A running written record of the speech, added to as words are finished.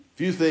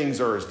Few things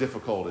are as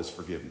difficult as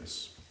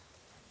forgiveness.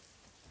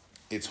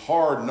 It's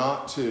hard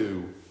not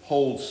to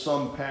hold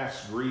some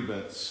past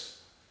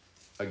grievance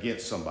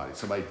against somebody.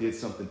 Somebody did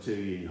something to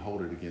you and you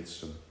hold it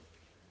against them.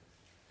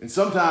 And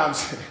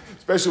sometimes,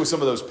 especially with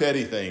some of those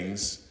petty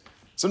things,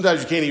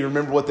 sometimes you can't even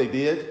remember what they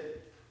did.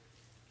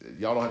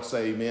 Y'all don't have to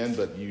say amen,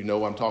 but you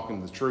know I'm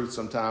talking the truth.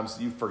 Sometimes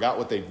you forgot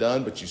what they've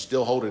done, but you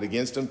still hold it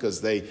against them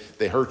because they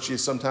hurt you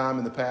sometime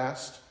in the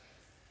past.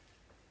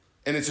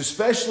 And it's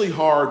especially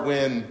hard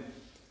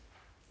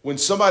when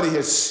somebody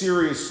has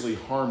seriously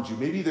harmed you.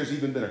 Maybe there's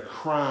even been a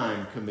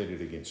crime committed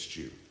against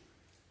you.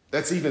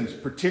 That's even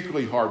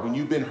particularly hard when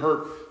you've been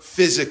hurt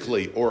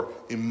physically or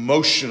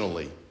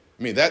emotionally.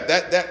 I mean,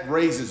 that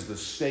raises the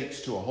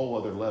stakes to a whole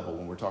other level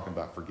when we're talking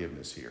about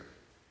forgiveness here.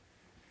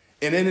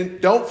 And then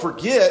don't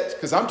forget,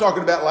 because I'm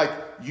talking about like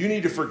you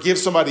need to forgive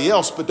somebody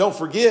else, but don't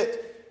forget,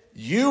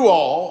 you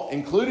all,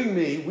 including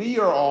me, we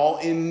are all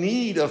in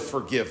need of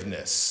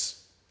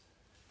forgiveness.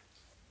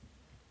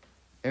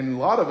 And a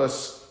lot of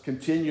us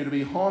continue to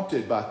be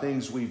haunted by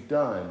things we've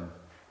done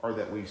or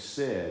that we've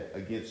said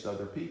against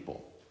other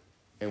people.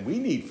 And we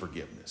need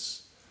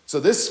forgiveness. So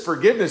this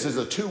forgiveness is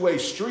a two-way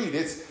street.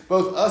 It's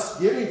both us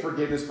giving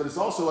forgiveness, but it's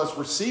also us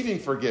receiving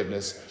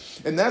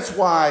forgiveness. And that's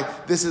why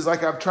this is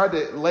like I've tried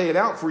to lay it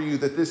out for you,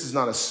 that this is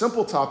not a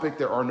simple topic.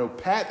 There are no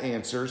pat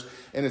answers.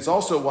 And it's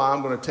also why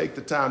I'm going to take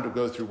the time to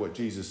go through what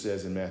Jesus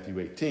says in Matthew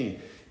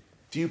 18.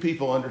 Few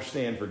people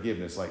understand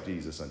forgiveness like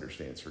Jesus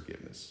understands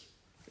forgiveness.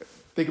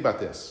 Think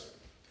about this.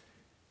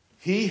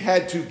 He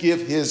had to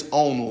give his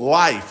own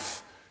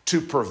life to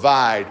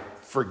provide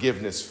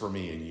forgiveness for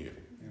me and you.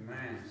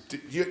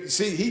 You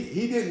see,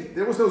 he didn't,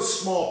 there was no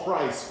small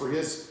price for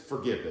his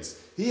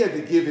forgiveness. He had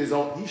to give his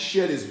own, he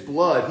shed his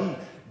blood. He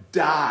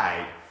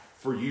died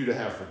for you to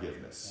have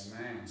forgiveness.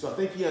 Amen. So I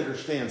think he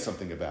understands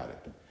something about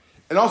it.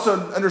 And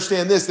also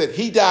understand this, that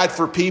he died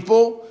for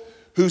people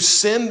who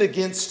sinned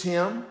against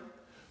him,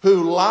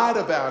 who lied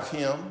about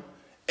him,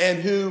 and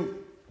who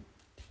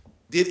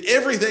did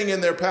everything in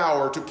their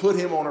power to put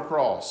him on a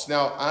cross.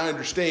 Now, I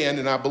understand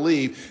and I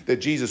believe that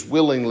Jesus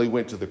willingly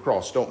went to the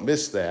cross. Don't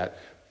miss that.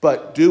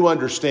 But do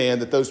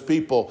understand that those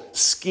people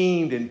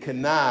schemed and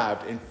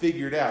connived and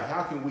figured out,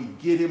 how can we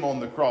get him on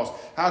the cross?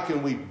 How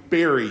can we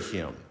bury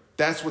him?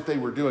 That's what they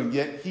were doing.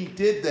 Yet he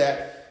did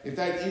that. In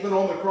fact, even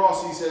on the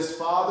cross, he says,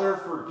 Father,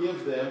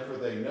 forgive them, for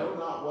they know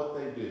not what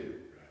they do.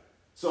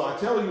 So I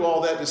tell you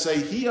all that to say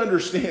he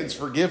understands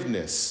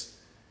forgiveness.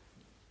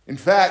 In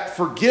fact,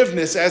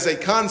 forgiveness as a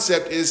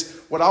concept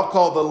is what I'll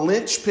call the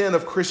linchpin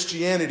of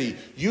Christianity.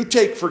 You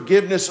take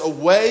forgiveness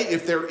away.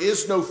 If there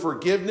is no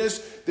forgiveness,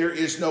 there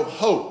is no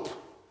hope.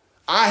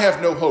 I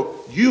have no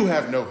hope. You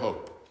have no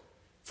hope.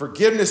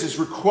 Forgiveness is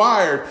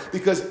required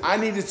because I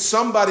needed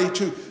somebody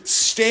to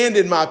stand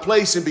in my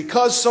place. And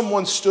because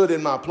someone stood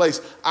in my place,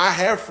 I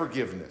have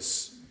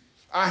forgiveness.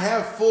 I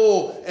have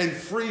full and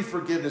free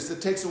forgiveness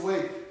that takes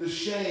away the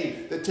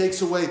shame, that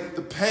takes away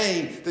the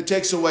pain, that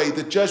takes away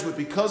the judgment.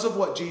 Because of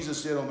what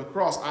Jesus did on the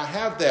cross, I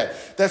have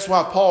that. That's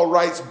why Paul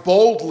writes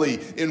boldly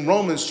in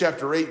Romans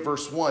chapter 8,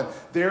 verse 1,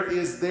 there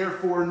is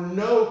therefore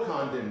no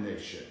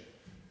condemnation.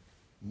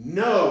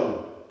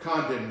 No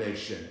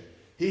condemnation.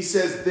 He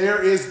says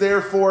there is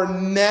therefore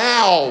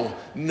now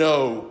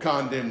no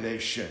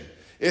condemnation.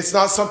 It's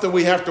not something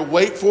we have to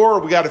wait for or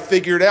we got to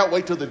figure it out,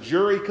 wait till the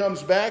jury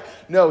comes back.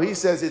 No, he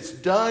says it's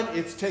done,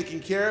 it's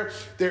taken care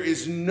of. There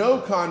is no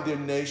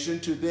condemnation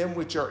to them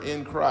which are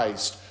in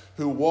Christ,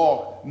 who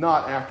walk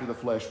not after the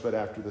flesh but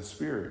after the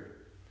Spirit.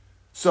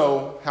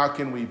 So how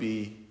can we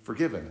be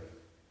forgiven?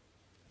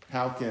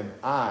 How can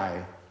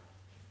I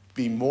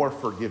be more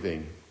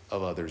forgiving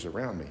of others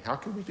around me? How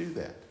can we do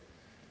that?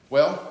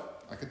 Well,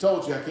 like I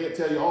told you, I can't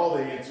tell you all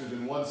the answers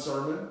in one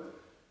sermon.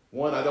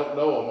 One, I don't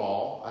know them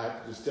all. I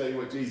have to just tell you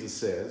what Jesus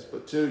says.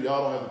 But two,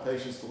 y'all don't have the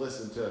patience to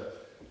listen to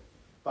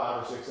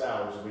 5 or 6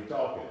 hours of me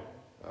talking.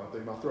 I don't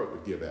think my throat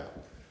would give out.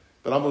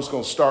 But I'm just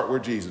going to start where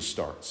Jesus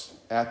starts,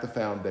 at the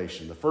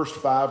foundation. The first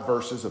 5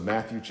 verses of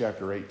Matthew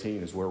chapter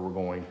 18 is where we're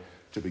going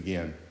to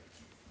begin.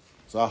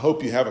 So I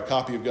hope you have a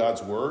copy of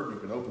God's Word. You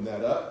can open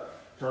that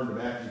up. Turn to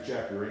Matthew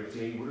chapter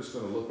 18. We're just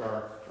going to look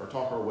or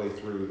talk our way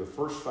through the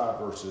first 5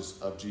 verses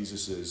of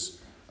Jesus'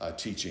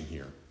 teaching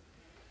here.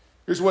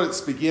 Here's what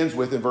it begins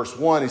with in verse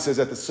 1. He says,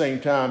 at the same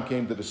time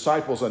came the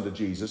disciples unto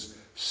Jesus,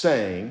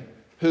 saying,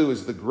 who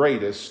is the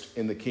greatest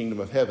in the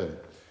kingdom of heaven?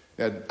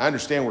 Now, I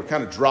understand we're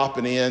kind of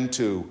dropping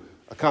into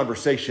a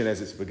conversation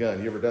as it's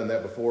begun. You ever done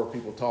that before?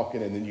 People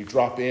talking and then you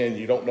drop in,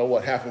 you don't know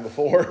what happened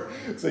before.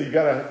 So you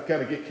got to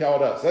kind of get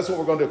caught up. So that's what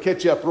we're going to do,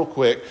 catch you up real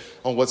quick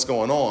on what's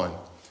going on.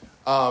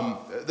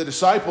 The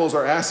disciples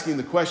are asking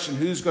the question,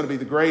 who's going to be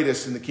the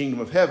greatest in the kingdom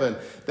of heaven?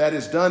 That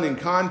is done in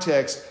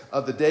context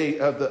of the day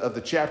of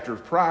the chapter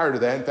prior to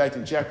that. In fact,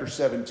 in chapter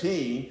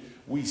 17,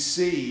 we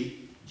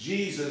see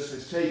Jesus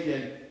has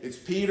taken, it's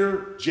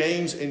Peter,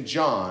 James, and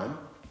John,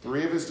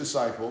 3 of his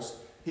disciples.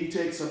 He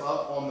takes them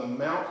up on the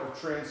Mount of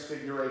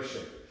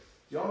Transfiguration.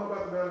 Do y'all know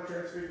about the Mount of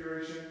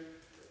Transfiguration?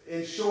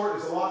 In short,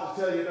 there's a lot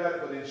to tell you about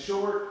it, but in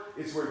short,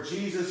 it's where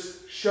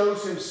Jesus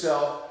shows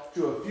himself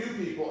to a few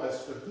people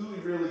as to who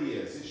he really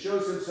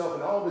shows himself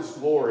in all of his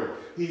glory.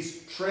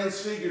 He's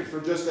transfigured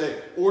from just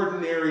an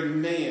ordinary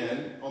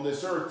man on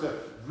this earth to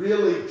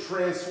really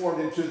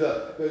transformed into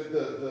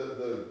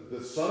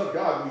the Son of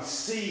God. We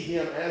see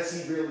him as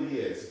he really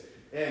is.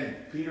 And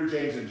Peter,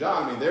 James, and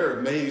John, I mean, they're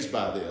amazed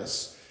by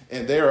this.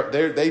 And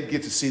they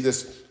get to see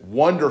this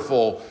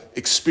wonderful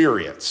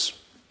experience.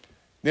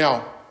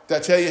 Now, did I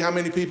tell you how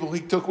many people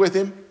he took with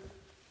him?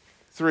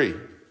 3.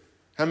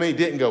 How many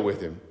didn't go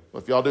with him?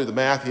 Well, if y'all do the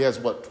math, he has,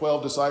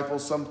 12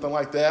 disciples, something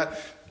like that.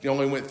 He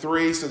only went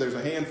 3, so there's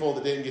a handful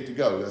that didn't get to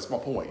go. That's my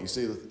point. You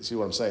see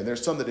what I'm saying?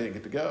 There's some that didn't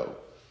get to go.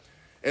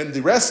 And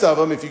the rest of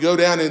them, if you go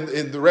down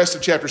in the rest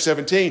of chapter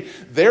 17,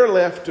 they're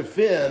left to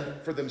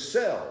fend for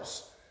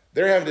themselves.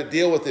 They're having to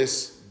deal with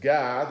this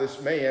guy,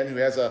 this man who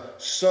has a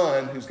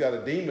son who's got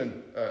a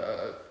demon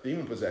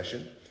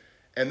possession,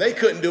 and they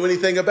couldn't do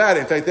anything about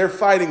it. In fact, they're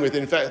fighting with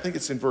it. In fact, I think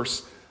it's in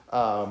verse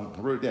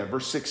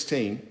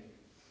 16.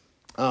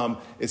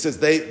 It says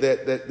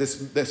that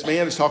this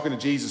man is talking to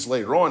Jesus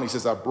later on. He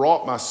says, I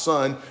brought my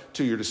son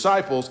to your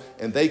disciples,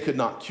 and they could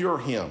not cure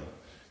him.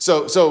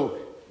 So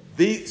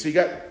you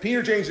got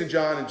Peter, James, and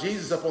John, and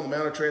Jesus up on the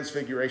Mount of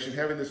Transfiguration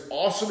having this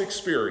awesome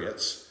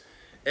experience.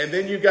 And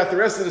then you've got the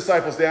rest of the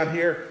disciples down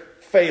here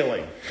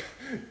failing.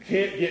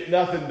 Can't get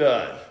nothing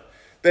done.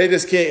 They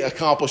just can't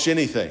accomplish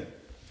anything.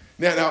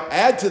 Now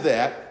add to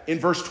that, in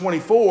verse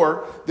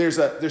 24,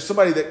 there's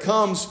somebody that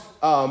comes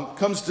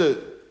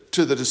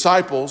to the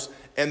disciples,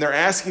 and they're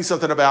asking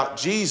something about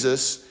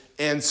Jesus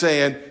and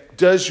saying,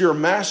 does your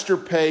master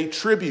pay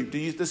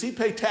tribute? Does he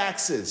pay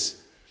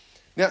taxes?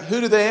 Now,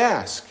 who do they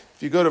ask?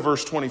 If you go to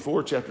verse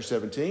 24, chapter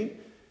 17,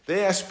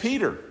 they ask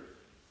Peter.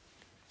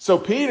 So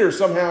Peter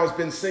somehow has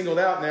been singled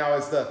out now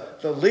as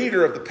the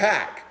leader of the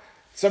pack.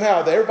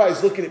 Somehow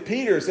everybody's looking at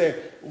Peter and saying,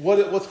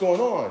 what's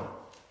going on?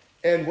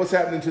 And what's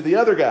happening to the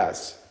other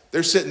guys?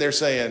 They're sitting there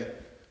saying,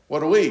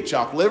 what are we,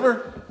 chopped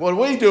liver? What are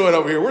we doing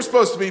over here? We're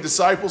supposed to be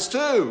disciples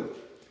too.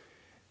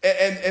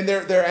 And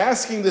they're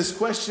asking this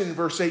question in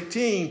verse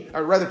 18,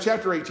 or rather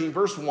chapter 18,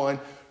 verse 1,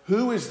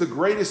 who is the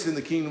greatest in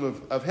the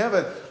kingdom of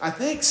heaven? I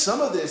think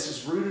some of this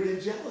is rooted in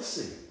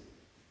jealousy.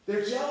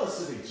 They're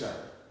jealous of each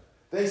other.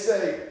 They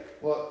say,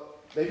 well,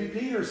 maybe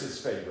Peter's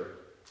his favorite.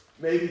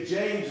 Maybe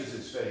James is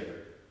his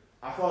favorite.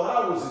 I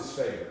thought I was his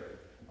favorite.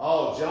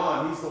 Oh,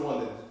 John, he's the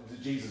one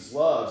that Jesus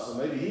loves, so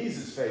maybe he's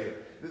his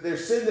favorite. They're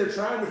sitting there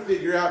trying to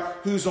figure out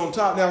who's on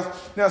top.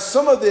 Now,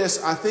 some of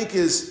this, I think,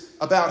 is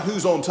about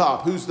who's on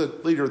top, who's the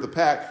leader of the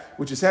pack,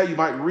 which is how you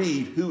might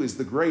read who is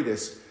the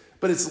greatest.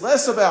 But it's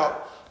less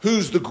about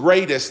who's the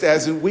greatest,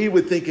 as we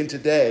would think in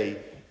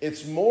today.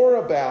 It's more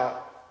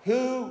about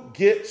who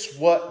gets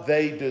what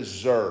they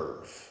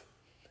deserve.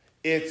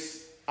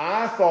 It's,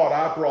 I thought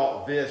I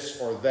brought this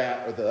or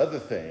that or the other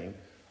thing.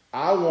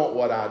 I want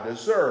what I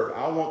deserve.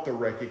 I want the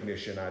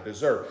recognition I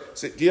deserve.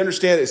 So, do you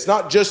understand? It's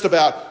not just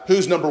about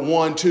who's number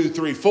 1, 2,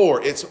 3,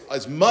 4. It's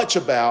as much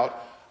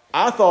about,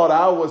 I thought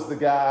I was the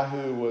guy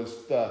who was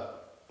the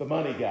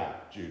money guy,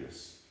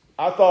 Judas.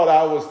 I thought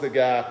I was the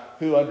guy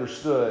who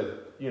understood,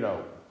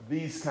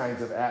 these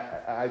kinds of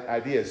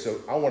ideas.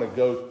 So I want to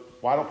go,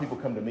 why don't people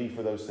come to me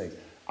for those things?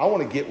 I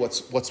want to get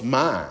what's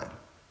mine.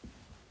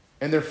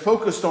 And they're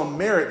focused on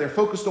merit. They're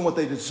focused on what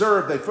they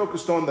deserve. They're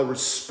focused on the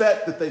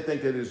respect that they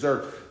think they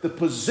deserve, the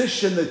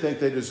position they think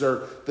they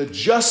deserve, the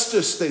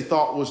justice they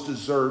thought was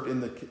deserved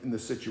in the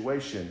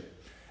situation.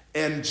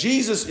 And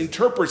Jesus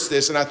interprets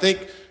this, and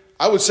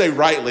I would say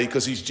rightly,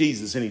 because he's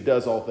Jesus and he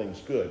does all things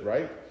good,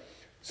 right?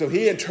 So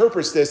he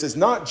interprets this as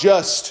not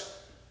just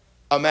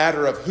a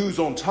matter of who's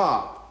on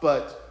top,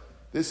 but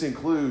this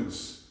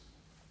includes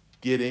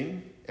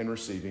getting and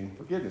receiving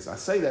forgiveness. I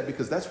say that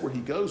because that's where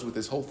he goes with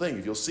this whole thing.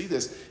 If you'll see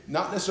this,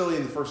 not necessarily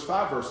in the first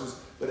 5 verses,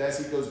 but as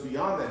he goes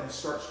beyond that, he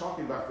starts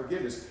talking about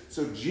forgiveness.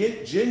 So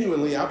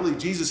genuinely, I believe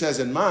Jesus has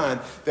in mind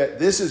that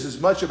this is as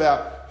much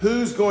about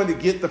who's going to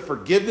get the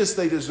forgiveness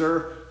they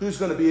deserve, who's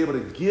going to be able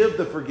to give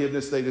the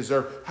forgiveness they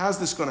deserve. How's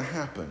this going to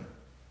happen?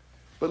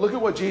 But look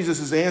at what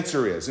Jesus'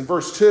 answer is. In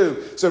verse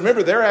 2, so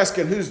remember, they're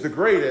asking who's the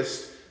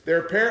greatest.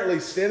 They're apparently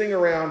standing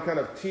around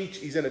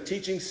he's in a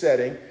teaching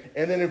setting.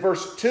 And then in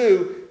verse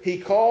 2, he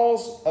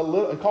called a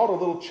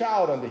little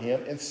child unto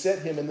him and set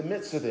him in the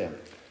midst of them.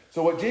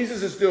 So what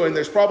Jesus is doing,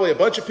 there's probably a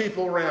bunch of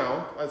people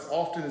around, as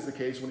often is the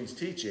case when he's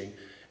teaching.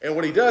 And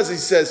what he does, he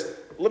says,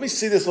 let me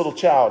see this little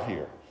child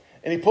here.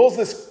 And he pulls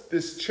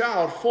this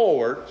child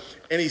forward,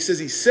 and he says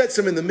he sets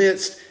him in the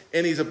midst,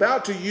 and he's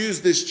about to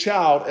use this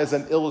child as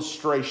an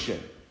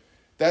illustration.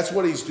 That's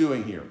what he's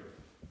doing here.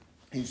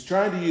 He's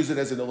trying to use it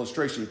as an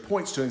illustration. He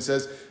points to it and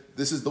says,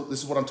 this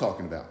is what I'm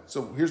talking about.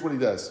 So here's what he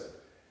does.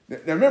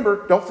 Now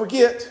remember, don't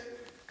forget,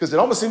 because it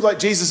almost seems like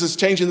Jesus is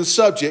changing the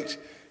subject,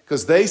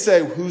 because they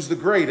say, who's the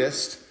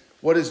greatest?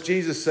 What does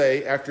Jesus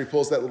say after he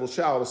pulls that little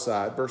child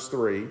aside? Verse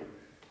 3,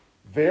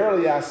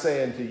 verily I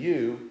say unto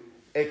you,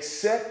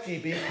 except ye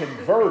be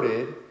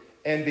converted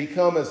and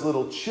become as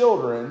little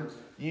children,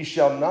 ye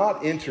shall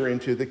not enter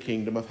into the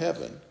kingdom of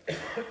heaven.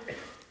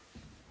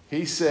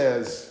 He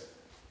says,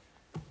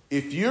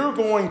 if you're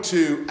going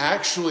to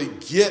actually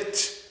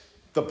get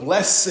the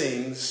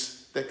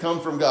blessings that come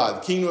from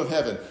God. The kingdom of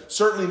heaven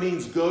certainly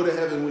means go to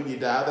heaven when you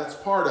die. That's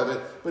part of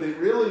it. But it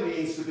really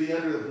means to be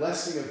under the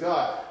blessing of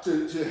God,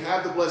 to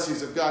have the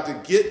blessings of God, to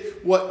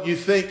get what you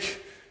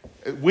think,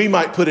 we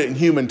might put it in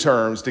human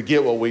terms, to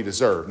get what we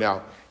deserve.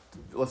 Now,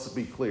 let's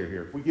be clear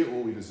here. If we get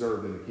what we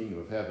deserve in the kingdom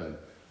of heaven,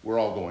 we're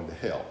all going to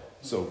hell.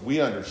 So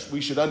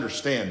we should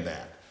understand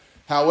that.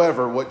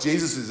 However, what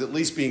Jesus is at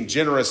least being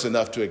generous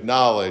enough to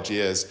acknowledge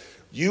is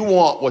you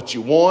want what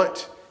you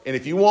want. And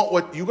if you want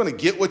what you're going to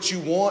get what you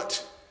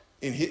want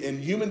in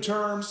human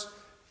terms,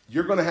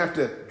 you're going to have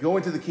to go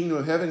into the kingdom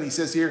of heaven. He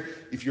says here,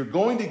 if you're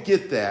going to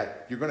get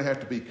that, you're going to have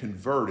to be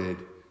converted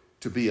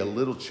to be a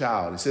little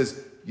child. He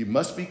says, you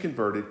must be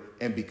converted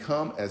and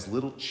become as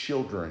little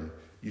children.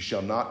 You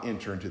shall not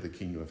enter into the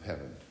kingdom of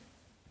heaven.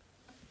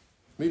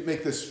 Let me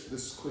make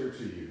this clear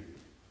to you.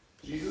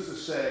 Jesus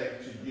is saying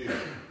to you,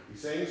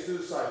 he's saying this to the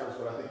disciples,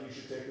 but I think you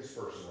should take this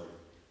personally.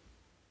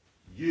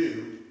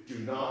 You do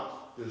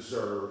not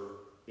deserve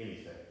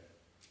anything.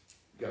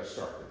 You've got to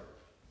start there.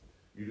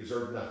 You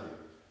deserve nothing.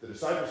 The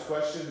disciples'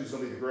 question, who's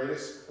going to be the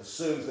greatest,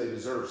 assumes they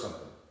deserve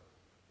something.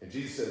 And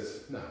Jesus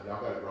says, no,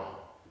 y'all got it wrong.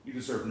 You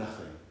deserve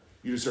nothing.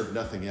 You deserve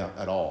nothing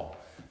at all.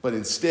 But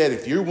instead,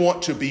 if you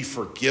want to be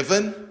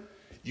forgiven,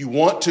 you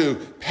want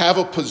to have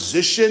a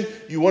position,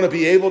 you want to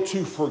be able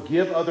to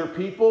forgive other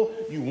people,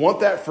 you want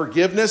that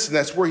forgiveness, and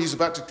that's where he's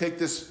about to take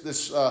this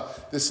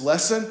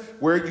lesson,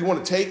 where you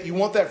want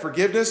that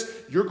forgiveness,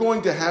 you're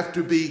going to have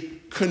to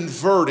be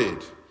converted.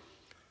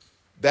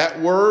 That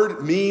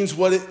word means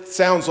what it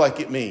sounds like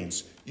it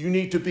means. You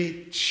need to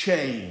be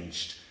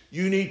changed.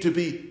 You need to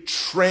be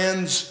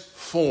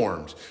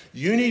transformed.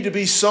 You need to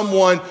be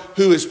someone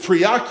who is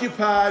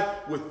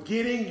preoccupied with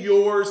getting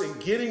yours and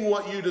getting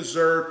what you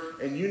deserve,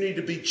 and you need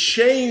to be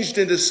changed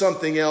into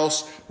something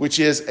else, which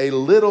is a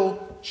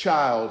little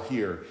child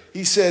here.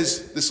 He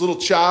says this little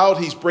child,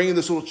 he's bringing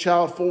this little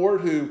child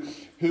forward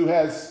who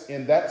has,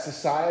 in that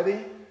society,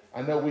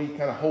 I know we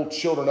kind of hold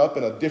children up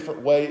in a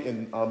different way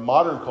in our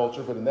modern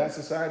culture, but in that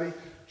society,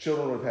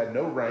 children would have had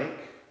no rank,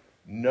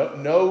 no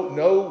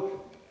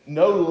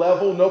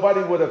level.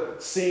 Nobody would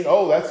have seen,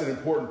 oh, that's an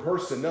important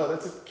person. No,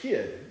 that's a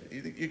kid.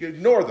 You can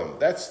ignore them.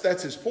 That's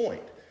his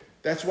point.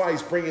 That's why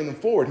he's bringing them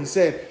forward. He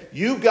said,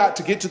 you've got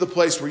to get to the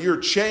place where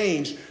you're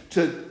changed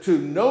to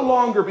no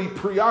longer be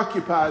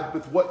preoccupied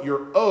with what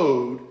you're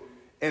owed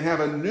and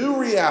have a new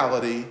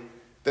reality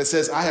that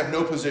says, I have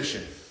no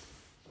position.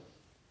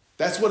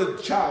 That's what a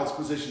child's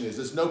position is.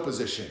 There's no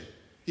position.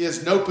 He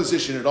has no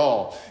position at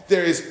all.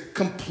 There is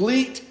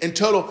complete and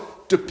total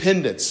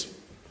dependence.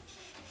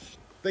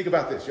 Think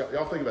about this.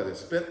 Y'all think about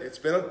this. It's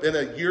been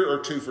a year or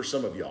two for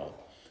some of y'all.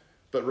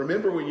 But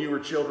remember when you were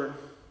children?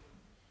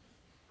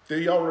 Do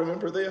y'all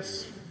remember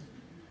this?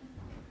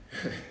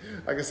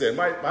 Like I said, it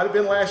might have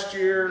been last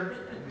year,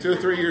 2 or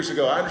 3 years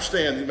ago. I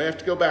understand. You may have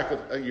to go back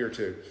a year or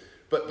two.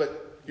 But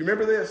you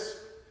remember this?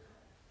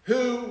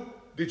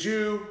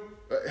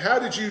 How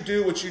did you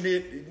do what you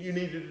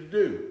needed to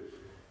do?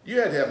 You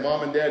had to have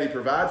mom and daddy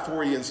provide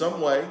for you in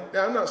some way.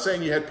 Now, I'm not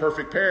saying you had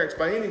perfect parents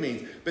by any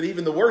means, but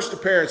even the worst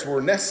of parents were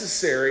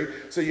necessary.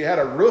 So you had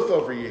a roof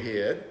over your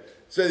head,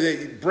 so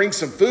they bring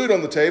some food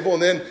on the table,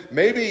 and then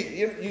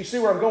maybe, you see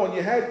where I'm going,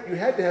 you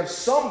had to have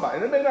somebody.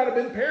 And it may not have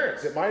been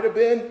parents. It might have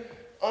been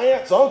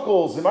aunts,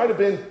 uncles. It might have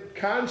been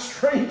kind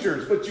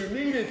strangers, but you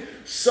needed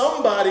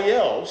somebody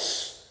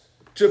else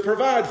to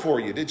provide for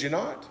you, did you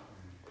not?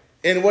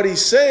 And what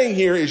he's saying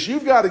here is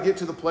you've got to get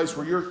to the place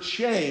where you're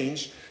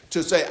changed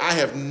to say, I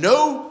have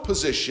no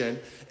position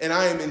and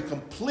I am in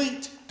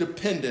complete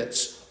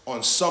dependence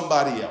on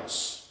somebody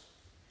else.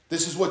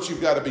 This is what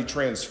you've got to be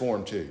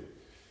transformed to.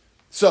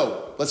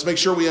 So let's make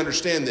sure we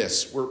understand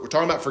this. We're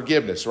talking about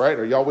forgiveness, right?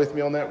 Are y'all with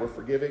me on that? We're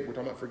talking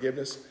about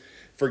forgiveness.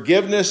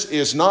 Forgiveness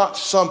is not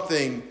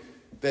something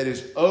that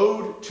is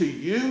owed to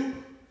you,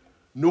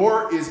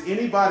 nor is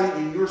anybody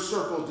in your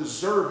circle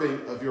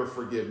deserving of your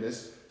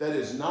forgiveness. That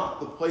is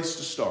not the place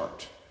to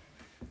start.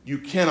 You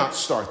cannot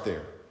start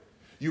there.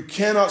 You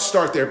cannot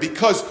start there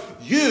because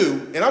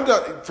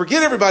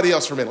forget everybody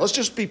else for a minute. Let's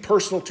just be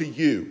personal to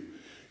you.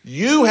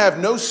 You have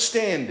no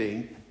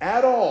standing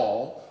at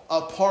all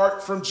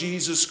apart from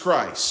Jesus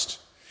Christ.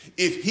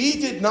 If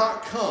he did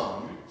not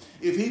come,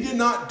 if he did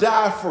not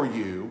die for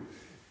you,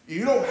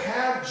 you don't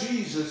have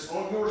Jesus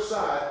on your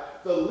side.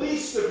 The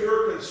least of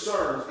your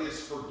concerns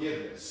is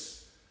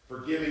forgiveness.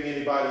 Forgiving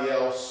anybody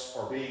else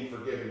or being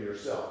forgiven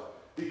yourself.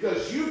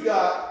 Because you've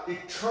got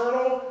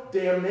eternal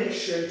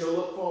damnation to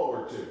look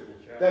forward to.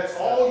 That's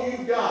all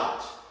you've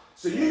got.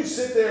 So you can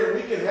sit there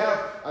and we can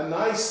have a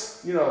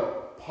nice,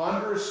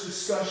 ponderous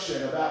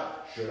discussion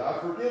about, should I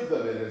forgive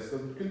them? And has the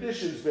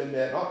conditions been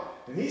met?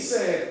 And he's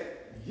saying,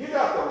 you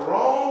got the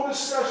wrong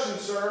discussion,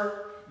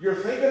 sir. You're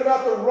thinking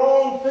about the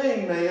wrong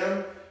thing,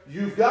 ma'am.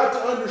 You've got to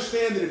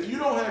understand that if you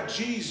don't have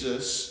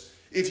Jesus,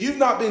 if you've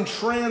not been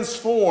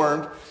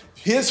transformed,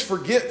 his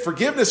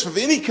forgiveness of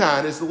any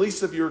kind is the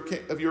least of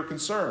your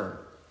concern.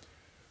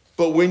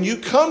 But when you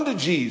come to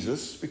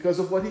Jesus, because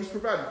of what he's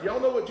provided, y'all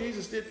know what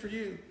Jesus did for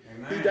you.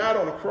 Amen. He died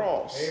on a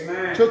cross.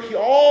 Amen. Took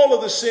all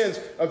of the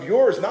sins of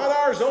yours, not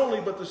ours only,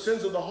 but the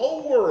sins of the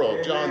whole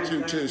world, Amen.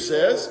 John 2:2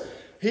 says.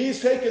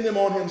 He's taken them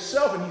on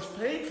himself and he's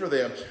paid for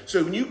them.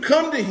 So when you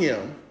come to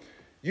him,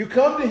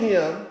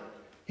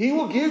 he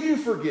will give you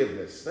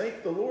forgiveness.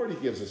 Thank the Lord he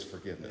gives us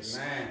forgiveness.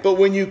 Amen. But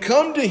when you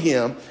come to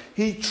him,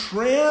 he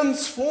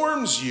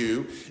transforms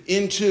you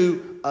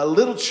into a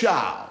little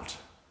child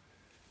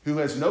who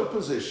has no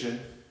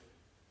position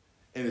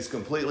and is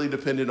completely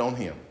dependent on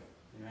him.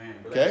 Amen.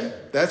 Okay?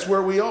 That's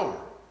where we are.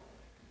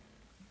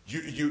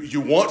 You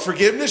want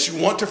forgiveness?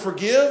 You want to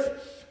forgive?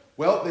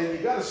 Well, then you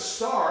got to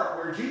start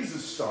where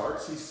Jesus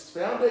starts. He's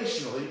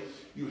foundationally,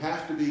 you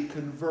have to be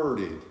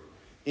converted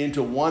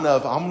into one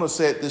of, I'm going to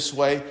say it this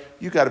way,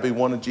 you got to be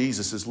one of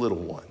Jesus' little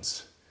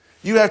ones.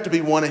 You have to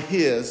be one of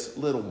his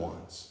little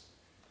ones.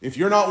 If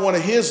you're not one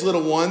of his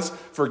little ones,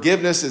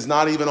 forgiveness is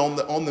not even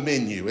on the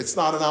menu. It's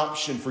not an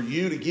option for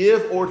you to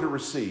give or to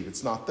receive.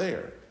 It's not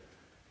there.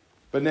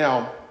 But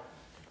now,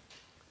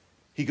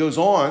 he goes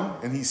on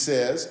and he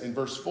says in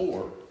verse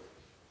 4,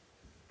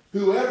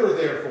 whoever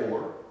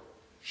therefore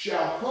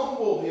shall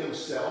humble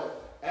himself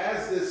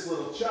as this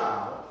little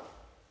child,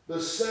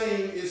 the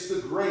same is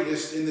the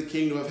greatest in the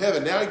kingdom of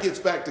heaven. Now he gets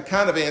back to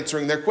kind of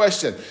answering their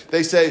question.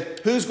 They say,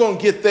 who's going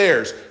to get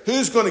theirs?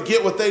 Who's going to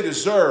get what they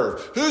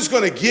deserve? Who's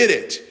going to get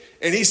it?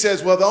 And he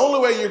says, well, the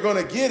only way you're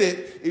going to get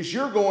it is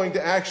you're going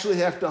to actually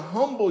have to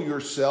humble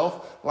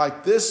yourself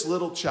like this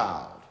little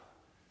child.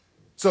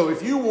 So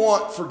if you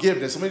want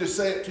forgiveness, let me just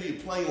say it to you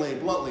plainly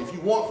and bluntly. If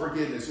you want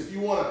forgiveness, if you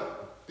want to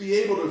be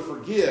able to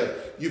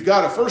forgive, you've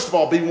got to, first of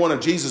all, be one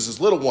of Jesus'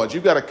 little ones.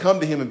 You've got to come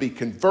to him and be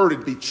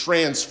converted, be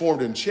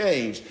transformed and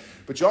changed.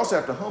 But you also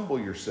have to humble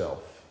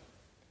yourself.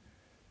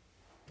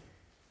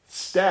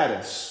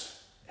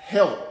 Status,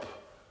 help,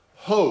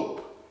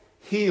 hope,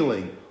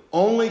 healing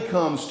only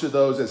comes to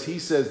those, as he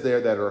says there,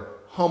 that are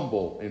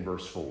humble in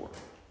verse 4.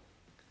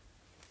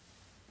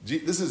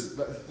 This is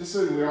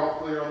so we're all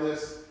clear on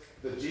this.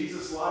 The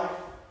Jesus life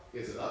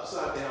is an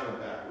upside down and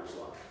backwards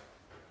life.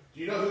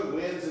 Do you know who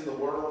wins in the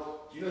world?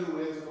 Do you know who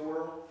wins in the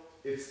world?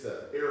 It's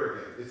the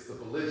arrogant. It's the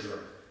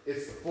belligerent.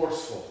 It's the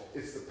forceful.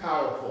 It's the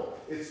powerful.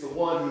 It's the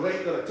one who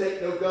ain't going to take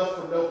no guff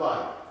from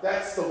nobody.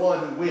 That's the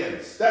one who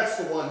wins. That's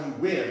the one who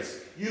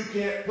wins. You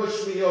can't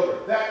push me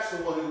over. That's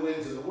the one who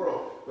wins in the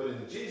world. But in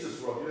the Jesus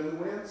world, you know who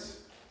wins?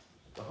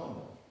 The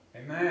humble.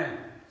 Amen.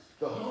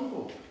 The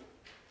humble.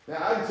 Now,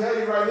 I can tell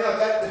you right now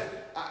that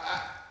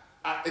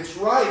it's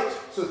right.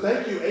 So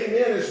thank you.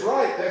 Amen is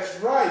right. That's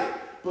right.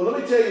 But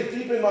let me tell you,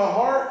 deep in my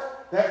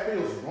heart, that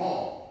feels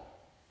wrong.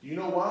 Do you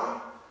know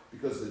why?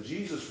 Because the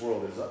Jesus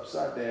world is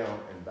upside down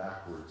and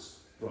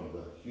backwards from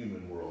the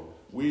human world.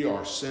 We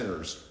are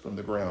sinners from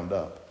the ground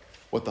up.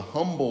 What the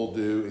humble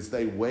do is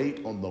they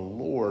wait on the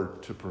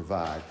Lord to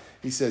provide.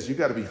 He says you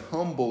got to be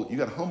humble. You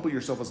got to humble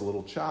yourself as a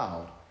little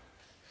child.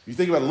 You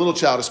think about a little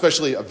child,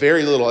 especially a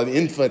very little, an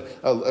infant,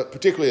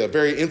 particularly a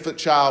very infant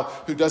child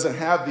who doesn't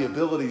have the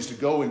abilities to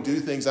go and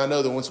do things. I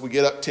know that once we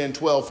get up 10,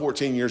 12,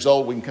 14 years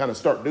old, we can kind of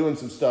start doing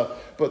some stuff.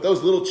 But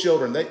those little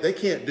children, they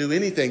can't do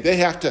anything. They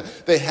have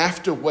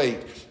to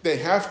wait. They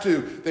have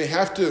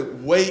to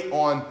wait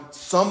on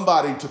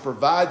somebody to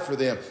provide for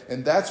them.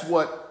 And that's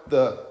what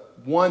the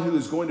one who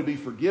is going to be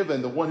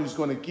forgiven, the one who's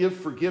going to give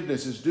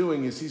forgiveness is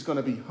doing, is he's going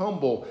to be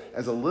humble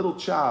as a little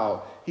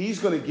child. He's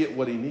going to get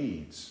what he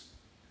needs.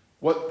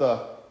 What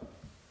the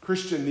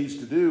Christian needs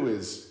to do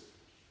is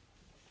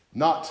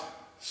not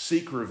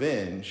seek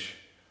revenge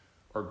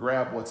or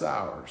grab what's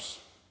ours.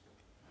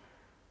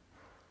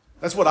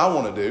 That's what I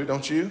want to do,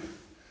 don't you?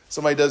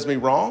 Somebody does me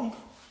wrong,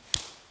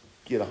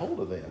 get a hold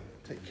of them.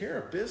 Take care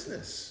of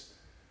business.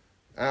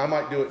 And I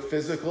might do it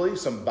physically,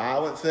 some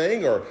violent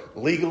thing, or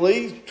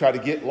legally, try to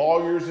get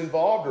lawyers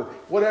involved, or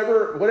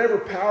whatever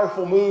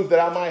powerful move that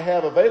I might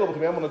have available to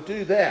me, I'm going to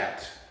do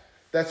that.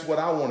 That's what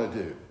I want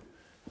to do.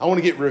 I want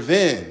to get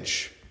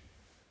revenge.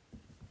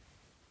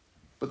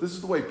 But this is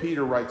the way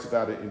Peter writes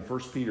about it in 1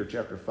 Peter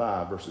chapter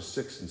 5, verses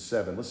 6 and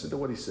 7. Listen to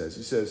what he says.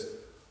 He says,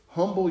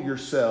 humble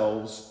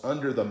yourselves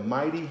under the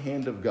mighty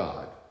hand of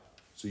God.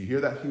 So you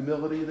hear that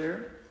humility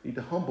there? You need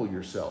to humble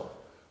yourself.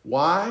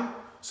 Why?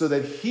 So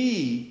that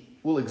he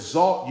will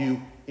exalt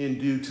you in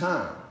due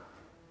time.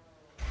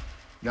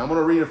 Now I'm going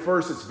to read a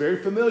verse that's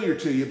very familiar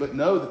to you, but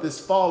know that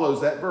this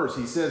follows that verse.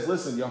 He says,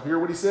 listen, y'all hear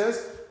what he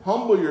says?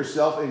 Humble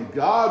yourself and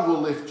God will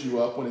lift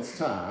you up when it's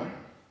time.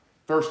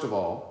 First of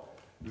all,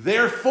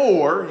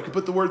 therefore, you can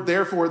put the word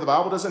therefore, the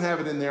Bible doesn't have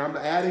it in there. I'm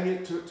adding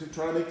it to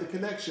try to make the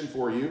connection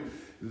for you.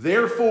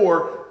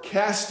 Therefore,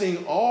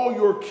 casting all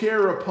your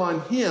care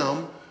upon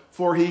him,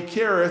 for he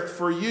careth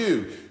for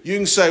you. You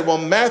can say, well,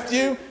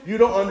 Matthew, you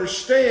don't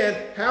understand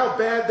how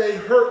bad they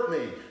hurt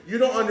me. You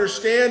don't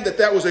understand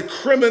that was a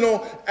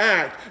criminal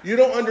act. You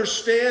don't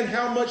understand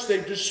how much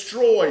they've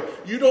destroyed.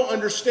 You don't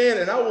understand.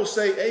 And I will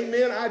say,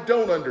 amen, I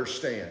don't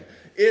understand.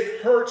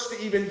 It hurts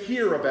to even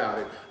hear about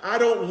it. I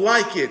don't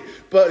like it.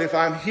 But if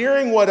I'm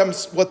hearing what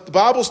the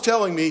Bible's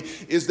telling me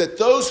is that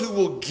those who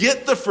will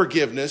get the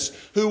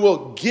forgiveness, who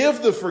will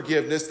give the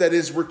forgiveness that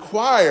is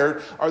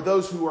required, are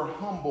those who are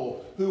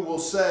humble, who will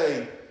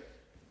say,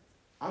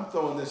 I'm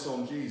throwing this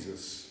on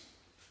Jesus.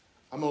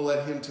 I'm going to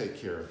let him take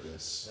care of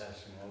this.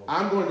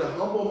 I'm going to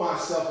humble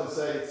myself and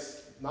say,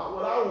 it's not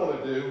what I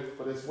want to do,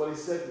 but it's what he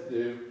said to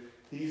do.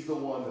 He's the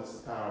one that's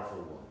the powerful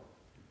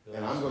one.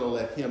 And I'm going to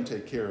let him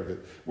take care of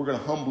it. We're going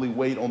to humbly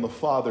wait on the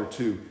Father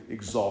to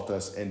exalt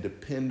us and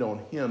depend on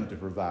him to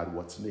provide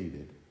what's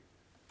needed.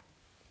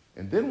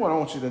 And then what I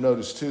want you to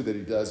notice too that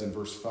he does in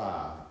verse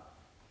 5.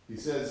 He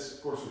says,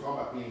 of course, we're talking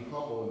about being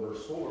humble in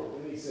verse 4.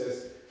 But then he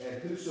says,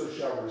 and whoso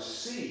shall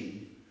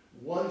receive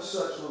one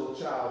such little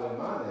child in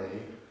my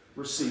name,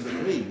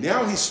 receiving me.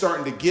 Now he's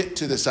starting to get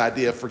to this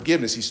idea of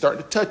forgiveness. He's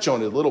starting to touch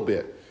on it a little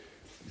bit.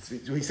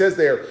 He says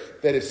there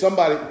that if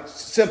somebody,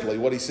 simply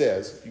what he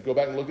says, if you go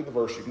back and look at the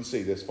verse, you can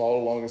see this.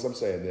 Follow along as I'm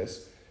saying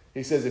this.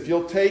 He says, if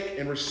you'll take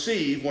and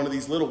receive one of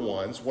these little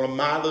ones, one of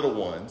my little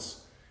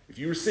ones, if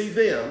you receive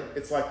them,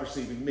 it's like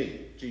receiving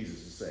me.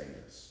 Jesus is saying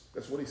this.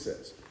 That's what he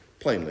says.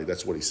 Plainly,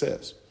 that's what he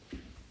says.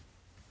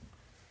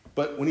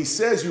 But when he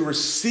says you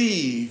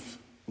receive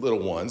little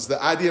ones,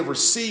 the idea of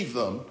receive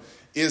them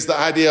is the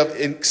idea of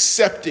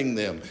accepting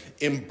them,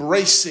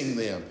 embracing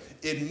them,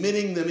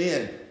 admitting them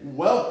in,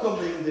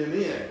 welcoming them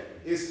in,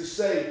 is to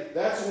say,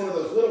 that's one of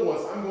those little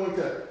ones. I'm going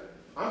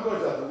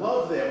to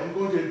love them. I'm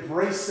going to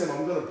embrace them.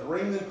 I'm going to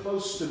bring them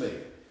close to me.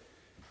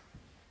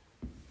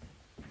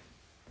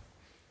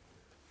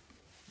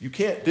 You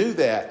can't do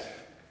that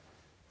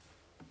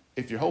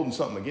if you're holding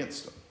something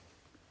against them.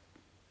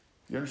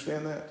 You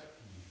understand that?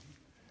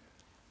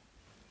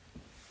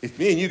 If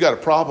me and you got a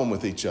problem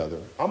with each other,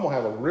 I'm going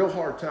to have a real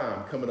hard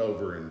time coming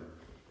over and,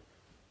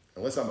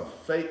 unless I'm a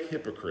fake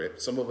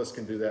hypocrite, some of us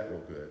can do that real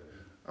good.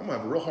 I'm going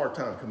to have a real hard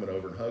time coming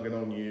over and hugging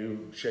on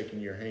you, shaking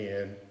your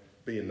hand,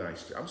 being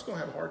nice to you. I'm just going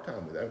to have a hard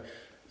time with that.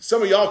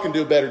 Some of y'all can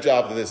do a better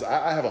job than this.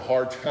 I have a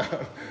hard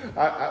time.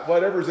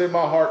 Whatever's in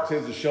my heart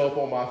tends to show up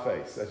on my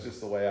face. That's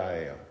just the way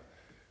I am.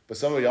 But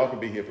some of y'all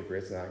can be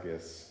hypocrites, and I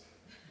guess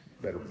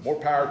better. More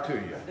power to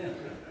you.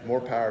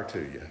 More power to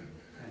you.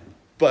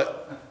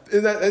 But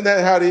isn't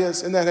that how it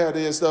is? Isn't that how it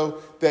is,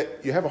 though?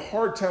 That you have a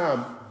hard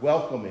time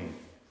welcoming,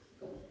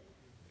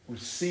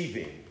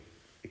 receiving,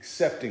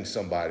 accepting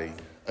somebody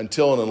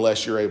until and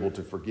unless you're able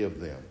to forgive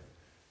them.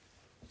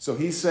 So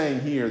he's saying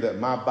here that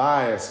my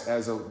bias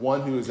as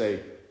one who is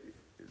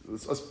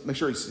let's make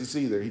sure you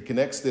see there, he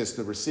connects this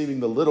to receiving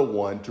the little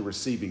one to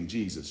receiving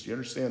Jesus. You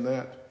understand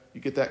that?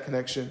 You get that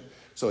connection?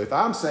 So if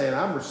I'm saying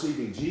I'm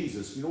receiving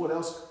Jesus, you know what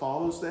else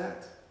follows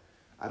that?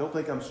 I don't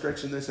think I'm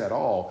stretching this at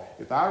all.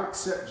 If I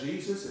accept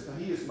Jesus, if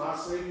he is my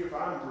Savior, if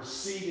I'm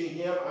receiving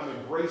him, I'm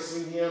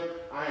embracing him,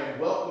 I am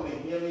welcoming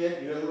him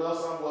in. You know who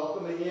else I'm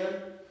welcoming in?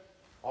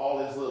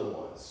 All his little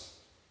ones,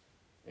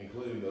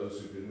 including those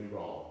who did me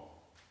wrong,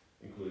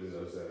 including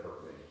those that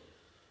hurt me,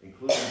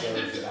 including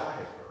those that I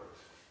have hurt.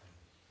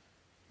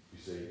 You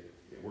see,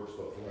 it works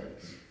both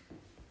ways.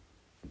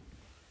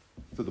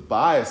 So the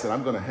bias that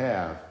I'm going to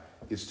have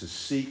is to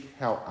seek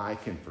how I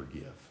can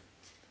forgive.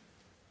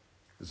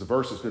 There's a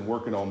verse that's been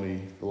working on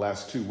me the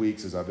last 2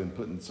 weeks as I've been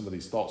putting some of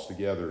these thoughts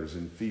together, is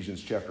in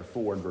Ephesians chapter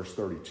 4 and verse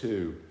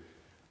 32,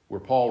 where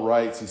Paul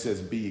writes, he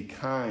says, be ye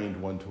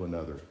kind one to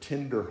another,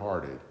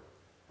 tender-hearted,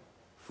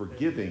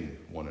 forgiving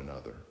one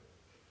another.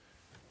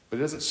 But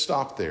it doesn't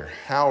stop there.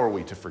 How are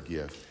we to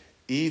forgive?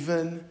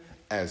 Even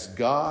as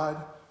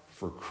God,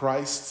 for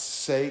Christ's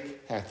sake,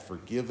 hath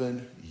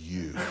forgiven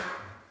you.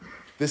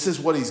 This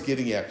is what he's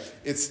getting at.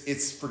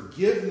 It's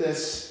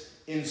forgiveness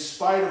in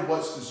spite of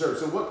what's deserved.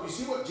 So what you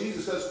see what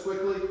Jesus does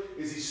quickly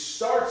is he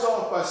starts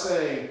off by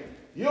saying,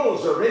 you don't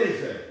deserve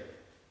anything.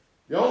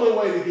 The only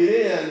way to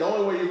get in, the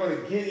only way you're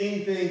going to get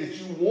anything that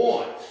you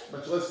want,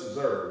 much less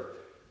deserve,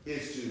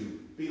 is to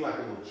be like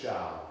a little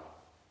child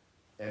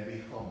and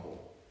be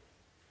humble.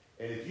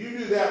 And if you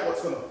do that,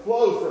 what's going to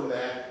flow from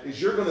that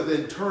is you're going to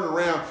then turn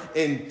around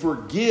and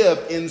forgive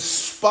in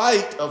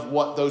spite of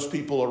what those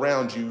people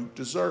around you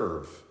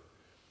deserve.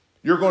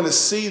 You're going to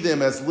see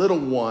them as little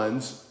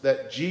ones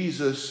that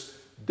Jesus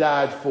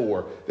died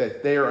for,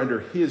 that they are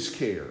under his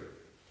care.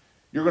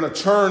 You're going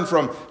to turn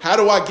from, how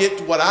do I get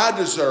to what I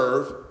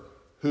deserve,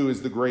 who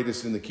is the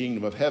greatest in the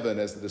kingdom of heaven,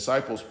 as the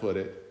disciples put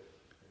it.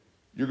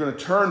 You're going to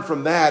turn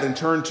from that and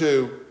turn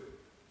to,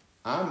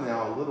 I'm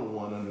now a little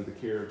one under the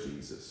care of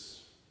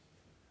Jesus.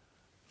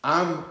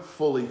 I'm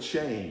fully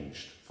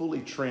changed,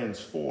 fully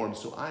transformed,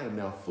 so I am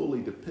now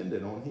fully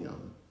dependent on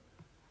him.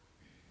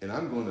 And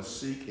I'm going to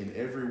seek in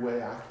every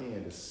way I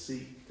can to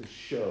seek to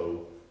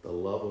show the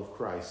love of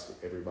Christ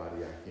to everybody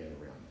I can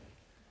around me.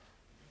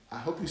 I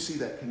hope you see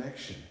that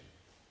connection.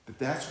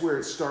 That's where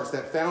it starts,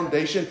 that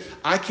foundation.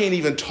 I can't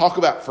even talk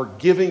about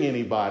forgiving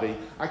anybody.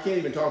 I can't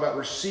even talk about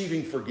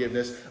receiving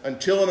forgiveness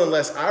until and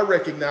unless I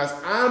recognize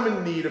I'm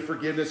in need of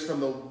forgiveness from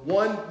the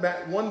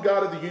one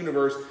God of the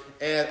universe,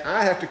 and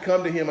I have to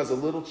come to him as a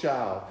little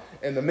child.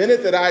 And the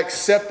minute that I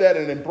accept that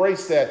and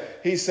embrace that,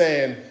 he's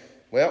saying,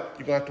 well,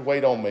 you're going to have to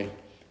wait on me.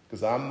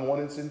 because I'm the one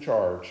that's in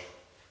charge.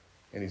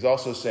 And he's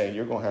also saying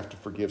you're going to have to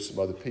forgive some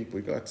other people.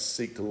 You're going to have to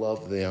seek to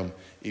love them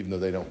even though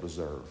they don't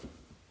deserve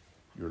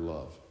your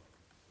love.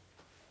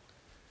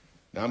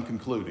 Now I'm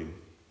concluding,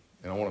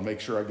 and I want to make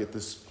sure I get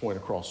this point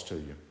across to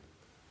you.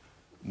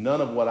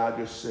 None of what I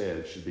just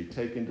said should be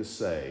taken to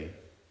say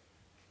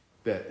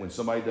that when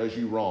somebody does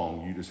you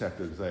wrong, you just have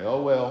to say,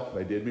 oh, well,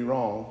 they did me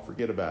wrong.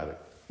 Forget about it.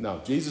 No,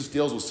 Jesus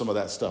deals with some of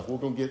that stuff. We're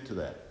going to get to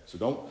that.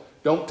 So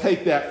don't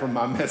take that from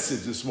my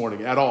message this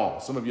morning at all.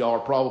 Some of y'all are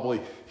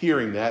probably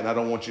hearing that, and I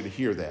don't want you to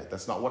hear that.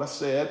 That's not what I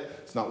said.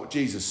 It's not what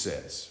Jesus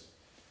says.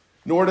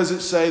 Nor does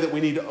it say that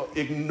we need to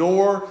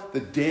ignore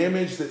the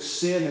damage that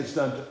sin has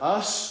done to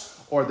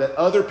us or that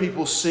other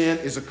people's sin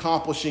is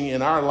accomplishing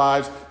in our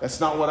lives. That's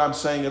not what I'm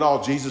saying at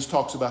all. Jesus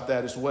talks about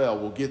that as well.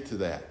 We'll get to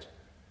that.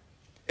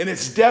 And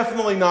it's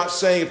definitely not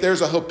saying if there's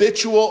a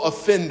habitual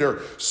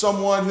offender,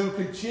 someone who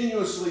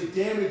continuously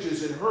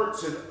damages and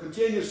hurts and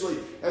continuously,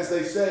 as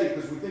they say,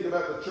 because we think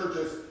about the church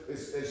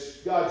as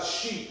God's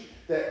sheep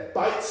that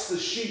bites the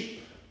sheep.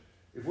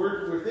 If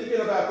we're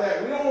thinking about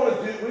that, we don't want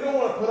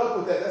to put up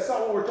with that. That's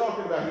not what we're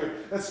talking about here.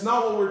 That's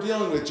not what we're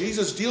dealing with.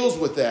 Jesus deals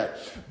with that.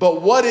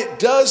 But what it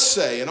does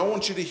say, and I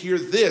want you to hear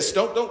this,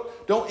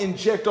 don't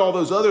inject all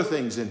those other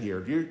things in here.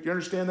 Do you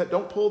understand that?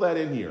 Don't pull that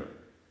in here.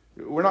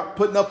 We're not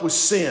putting up with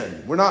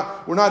sin. We're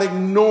not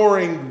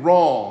ignoring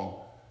wrong.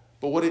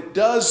 But what it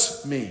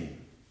does mean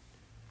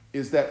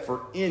is that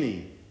for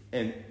any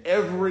and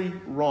every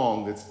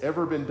wrong that's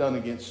ever been done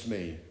against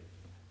me,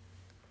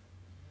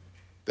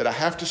 that I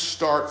have to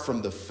start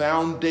from the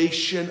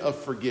foundation of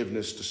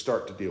forgiveness to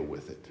start to deal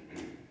with it.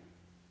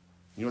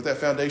 You know what that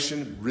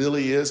foundation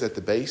really is at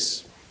the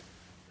base?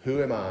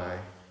 Who am I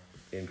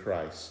in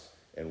Christ,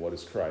 and what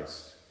has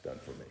Christ done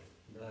for me?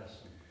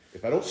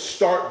 If I don't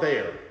start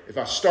there, if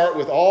I start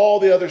with all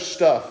the other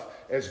stuff,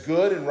 as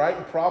good and right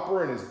and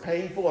proper and as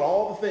painful and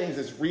all the things,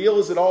 as real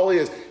as it all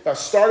is, if I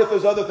start at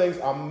those other things,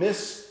 I'll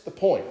miss the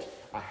point.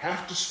 I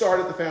have to start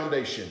at the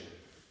foundation.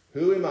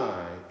 Who am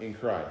I in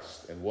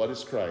Christ, and what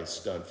has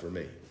Christ done for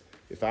me?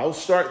 If I will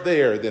start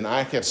there, then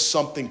I have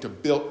something to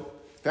build.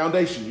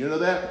 Foundation, you know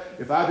that?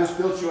 If I just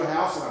built you a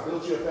house and I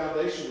built you a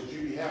foundation, would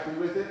you be happy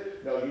with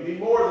it? No, you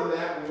need more than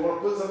that. We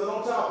want to put something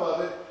on top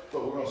of it.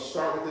 But we're going to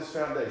start with this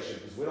foundation.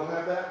 Because we don't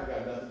have that, we've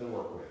got nothing to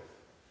work with.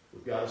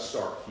 We've got to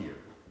start here.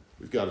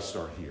 We've got to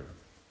start here.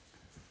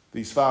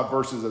 These 5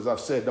 verses, as I've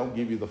said, don't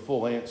give you the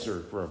full answer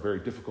for a very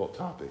difficult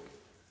topic.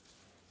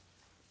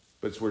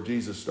 But it's where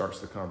Jesus starts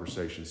the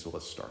conversation, so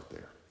let's start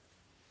there.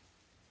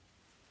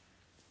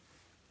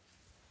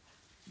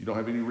 You don't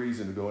have any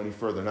reason to go any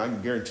further. And I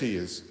can guarantee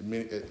you,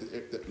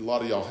 a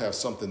lot of y'all have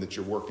something that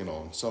you're working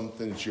on,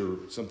 something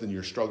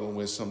you're struggling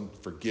with, some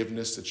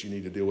forgiveness that you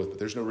need to deal with. But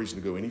there's no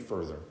reason to go any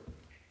further.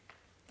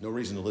 No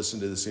reason to listen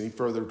to this any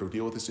further, to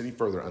deal with this any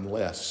further,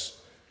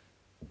 unless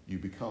you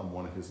become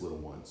one of his little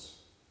ones.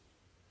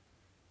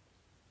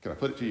 Can I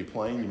put it to you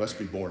plain? You must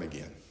be born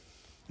again.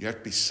 You have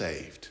to be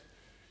saved.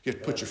 You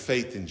have to put your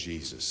faith in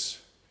Jesus.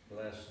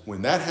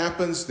 When that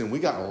happens, then we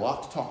got a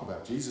lot to talk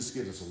about. Jesus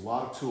gives us a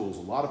lot of tools,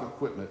 a lot of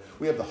equipment.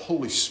 We have the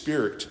Holy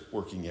Spirit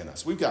working in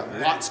us. We've got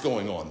lots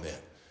going on then.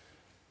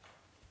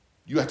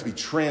 You have to be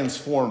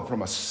transformed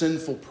from a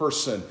sinful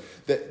person,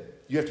 that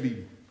you have to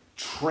be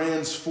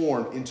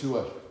transformed into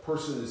a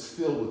person that is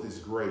filled with his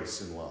grace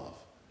and love.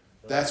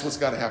 That's what's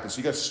got to happen. So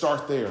you got to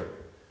start there.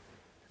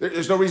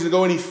 There's no reason to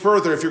go any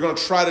further if you're going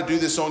to try to do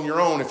this on your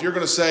own. If you're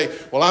going to say,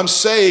 well, I'm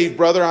saved,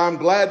 brother, I'm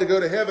glad to go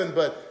to heaven,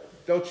 but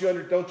don't you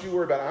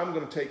worry about it. I'm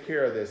going to take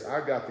care of this.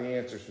 I've got the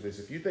answers for this.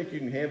 If you think you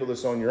can handle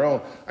this on your own,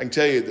 I can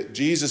tell you that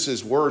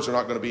Jesus' words are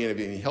not going to be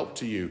any help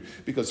to you,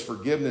 because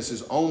forgiveness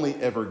is only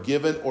ever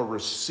given or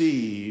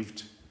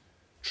received.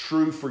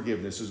 True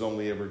forgiveness is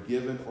only ever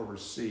given or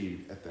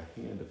received at the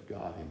hand of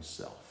God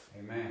himself.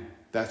 Amen.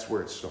 That's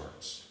where it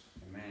starts.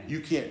 Amen.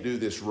 You can't do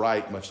this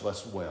right, much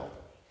less well.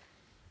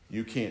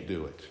 You can't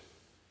do it.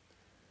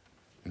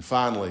 And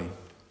finally,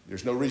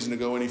 there's no reason to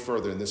go any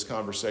further in this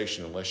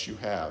conversation unless you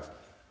have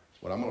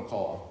what I'm going to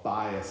call a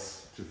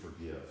bias to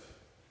forgive.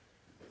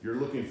 You're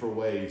looking for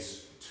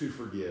ways to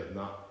forgive,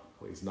 not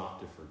ways not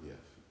to forgive.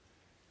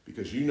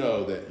 Because you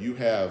know that you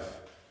have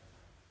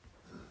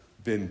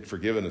been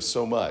forgiven of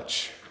so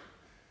much,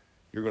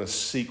 you're going to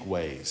seek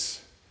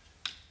ways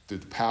through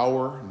the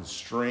power and the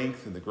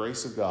strength and the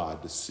grace of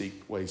God to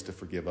seek ways to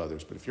forgive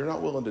others. But if you're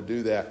not willing to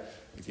do that,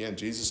 again,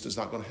 Jesus is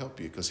not going to help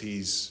you, because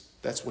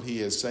that's what he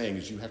is saying,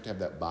 is you have to have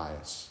that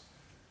bias.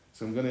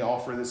 So I'm going to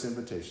offer this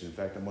invitation. In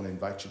fact, I'm going to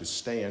invite you to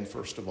stand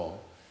first of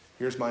all.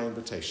 Here's my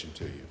invitation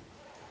to you.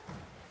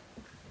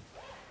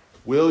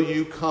 Will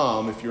you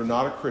come, if you're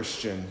not a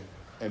Christian,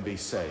 and be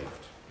saved?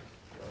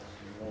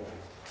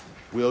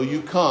 Will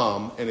you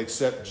come and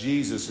accept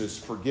Jesus'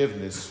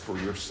 forgiveness for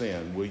your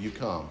sin? Will you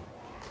come?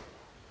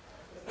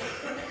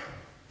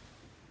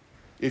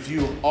 If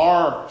you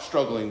are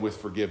struggling with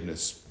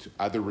forgiveness,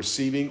 either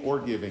receiving or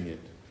giving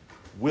it,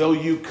 will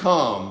you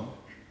come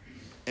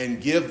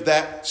and give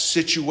that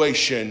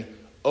situation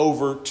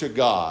over to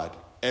God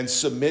and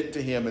submit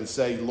to him and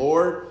say,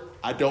 Lord,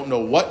 I don't know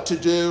what to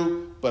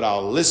do, but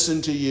I'll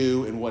listen to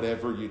you in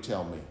whatever you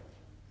tell me.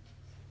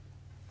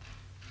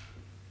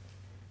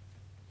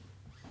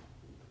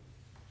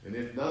 And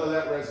if none of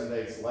that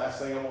resonates, the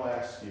last thing I'm going to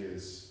ask you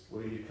is,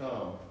 will you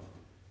come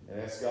and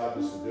ask God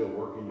just to do a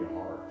work in your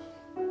heart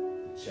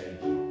to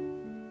change you?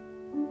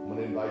 I'm going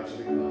to invite you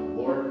to come.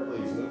 Lord,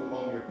 please move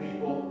among your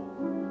people.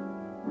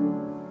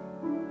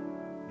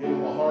 Give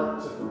them a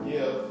heart to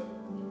forgive.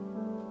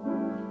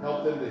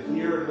 Help them to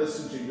hear and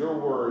listen to your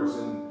words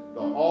in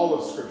all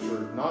of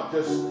Scripture, not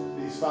just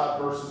these 5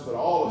 verses, but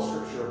all of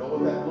Scripture, about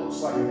what that looks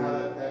like and how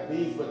that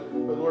means. But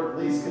Lord,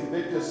 please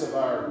convict us of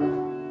our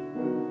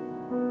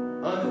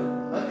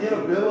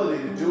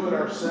inability to do it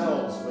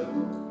ourselves, but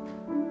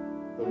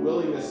the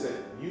willingness that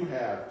you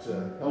have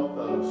to help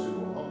those who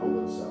will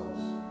humble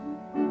themselves.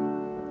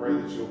 I pray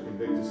that you'll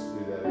convict us to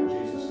do that in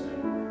Jesus'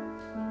 name.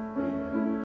 Amen.